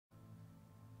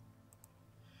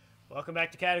Welcome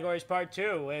back to Categories Part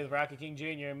 2 with Rocket King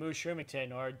Jr. and Moose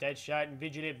Shermington, or Deadshot and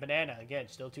Vigilant Banana. Again,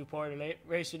 still too poor to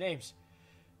race your names.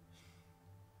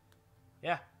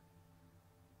 Yeah.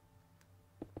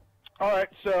 Alright,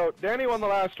 so Danny won the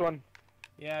last one.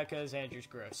 Yeah, because Andrew's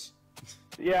gross.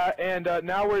 Yeah, and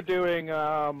now we're doing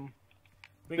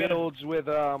builds with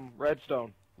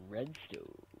redstone.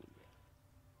 Redstone.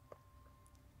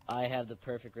 I have the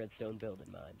perfect redstone build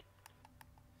in mind.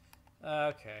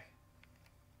 Okay.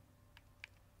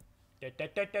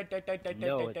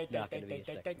 No, it's not going to be a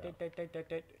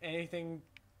second. Anything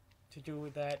to do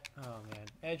with that? Oh man,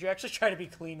 Andrew, actually try to be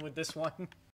clean with this one.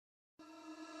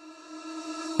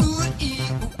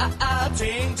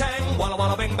 Ting tang, walla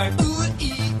walla bang bang.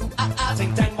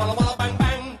 Ting tang, walla walla bang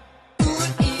bang.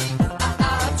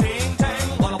 Ting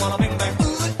tang, walla walla bang bang.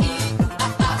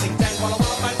 Ting tang, walla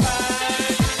walla bang bang.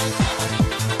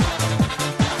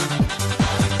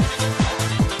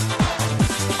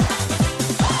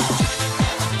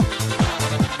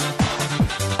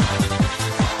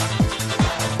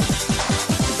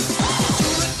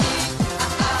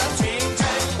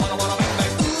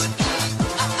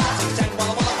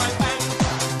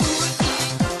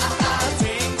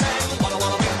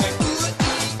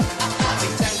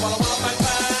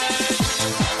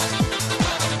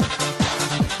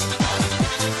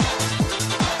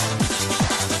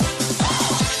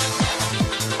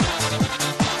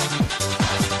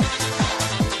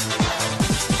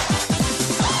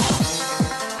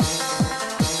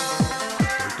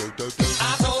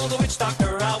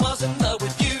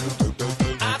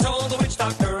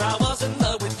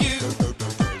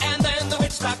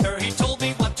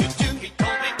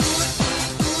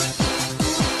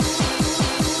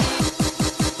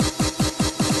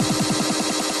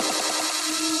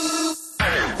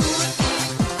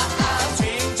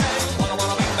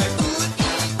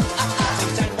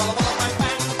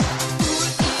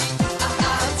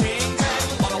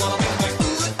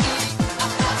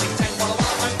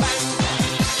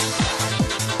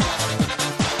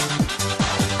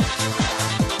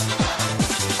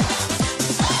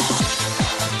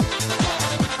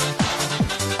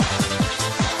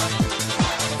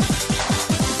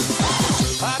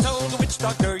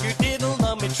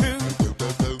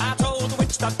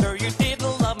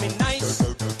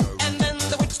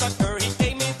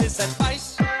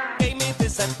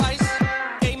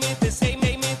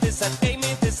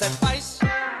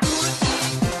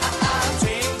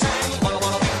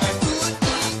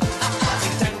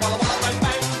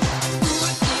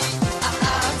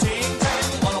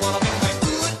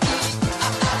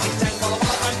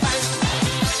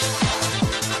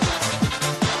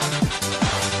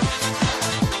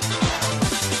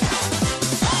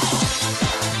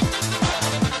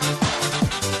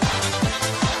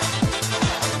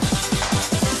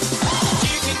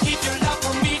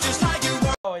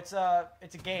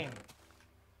 It's a game.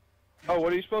 Oh,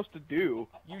 what are you supposed to do?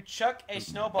 You chuck a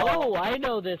snowball. Oh, I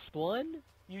know this one.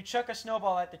 You chuck a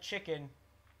snowball at the chicken,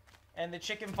 and the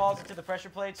chicken falls into the pressure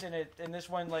plates, and this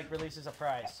one like releases a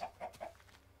prize.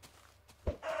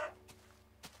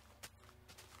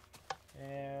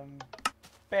 And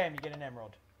bam, you get an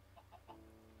emerald.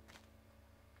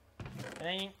 And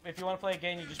then if you want to play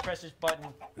again, you just press this button,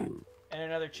 and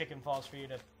another chicken falls for you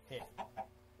to hit.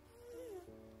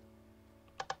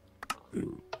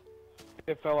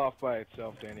 It fell off by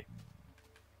itself, Danny.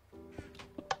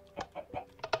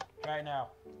 Right now.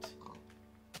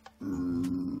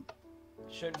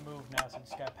 Shouldn't move now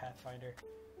since it's got Pathfinder.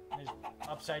 There's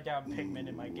upside down pigment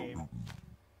in my game.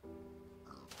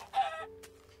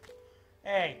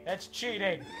 Hey, that's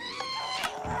cheating!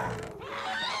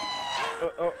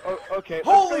 Okay.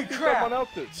 Holy crap! Someone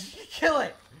else's. Kill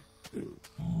it!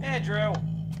 Andrew!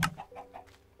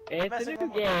 It's a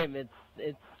new game.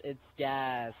 It's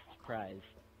gas prize.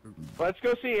 Let's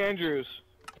go see Andrew's.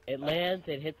 It lands,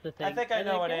 it hits the thing. I think I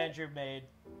know what Andrew made.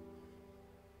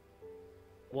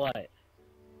 What?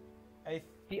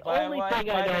 The by only thing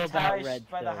I know about redstone.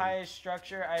 By the highest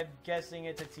structure, I'm guessing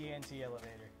it's a TNT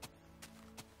elevator.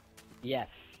 Yes.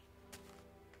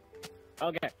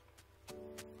 Okay.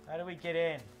 How do we get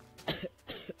in?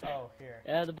 Oh, here.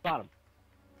 The bottom.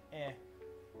 Eh.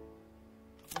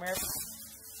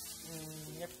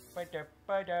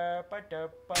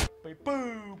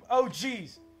 Boom! Oh,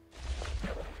 jeez!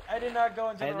 I did not go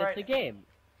into the right... And it's a game.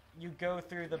 You go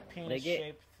through the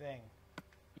penis-shaped thing.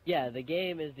 Yeah, the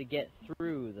game is to get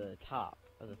through the top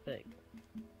of the thing.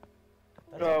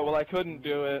 Oh, well, I couldn't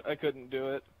do it. I couldn't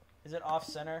do it. Is it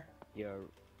off-center? You're...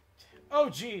 Oh,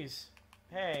 jeez!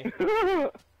 Hey.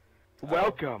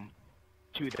 Welcome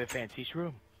to the fancy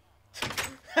room.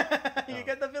 You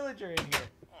got the villager in here.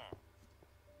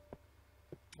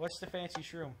 What's the fancy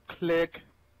shroom? Click.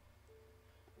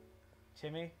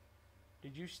 Timmy,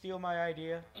 did you steal my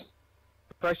idea?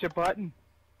 Press a button.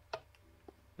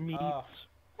 Meats.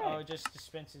 Oh, it just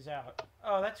dispenses out.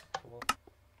 Oh, that's cool.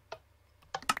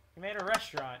 You made a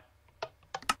restaurant.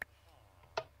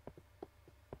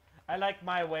 I like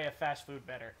my way of fast food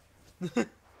better.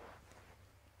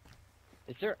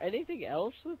 Is there anything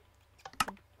else with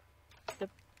the...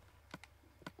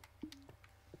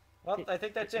 Well, I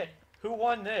think that's it. Who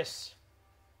won this?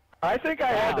 I think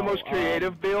I had the most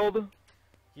creative build.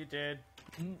 You did.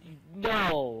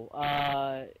 No,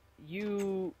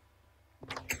 you...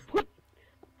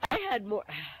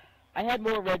 I had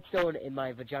more redstone in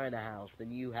my vagina house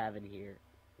than you have in here.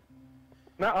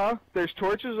 Nuh-uh. There's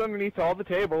torches underneath all the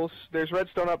tables. There's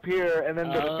redstone up here, and then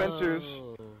the dispensers.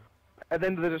 And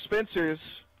then the dispensers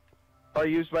are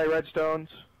used by redstones,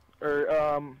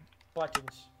 or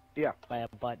Buttons. yeah. By a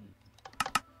button.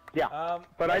 Yeah.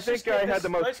 But I let's think just give I had this- the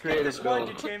most let's creative give this one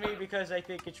build. to Timmy because I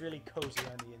think it's really cozy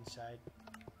on the inside.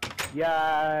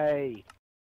 Yay!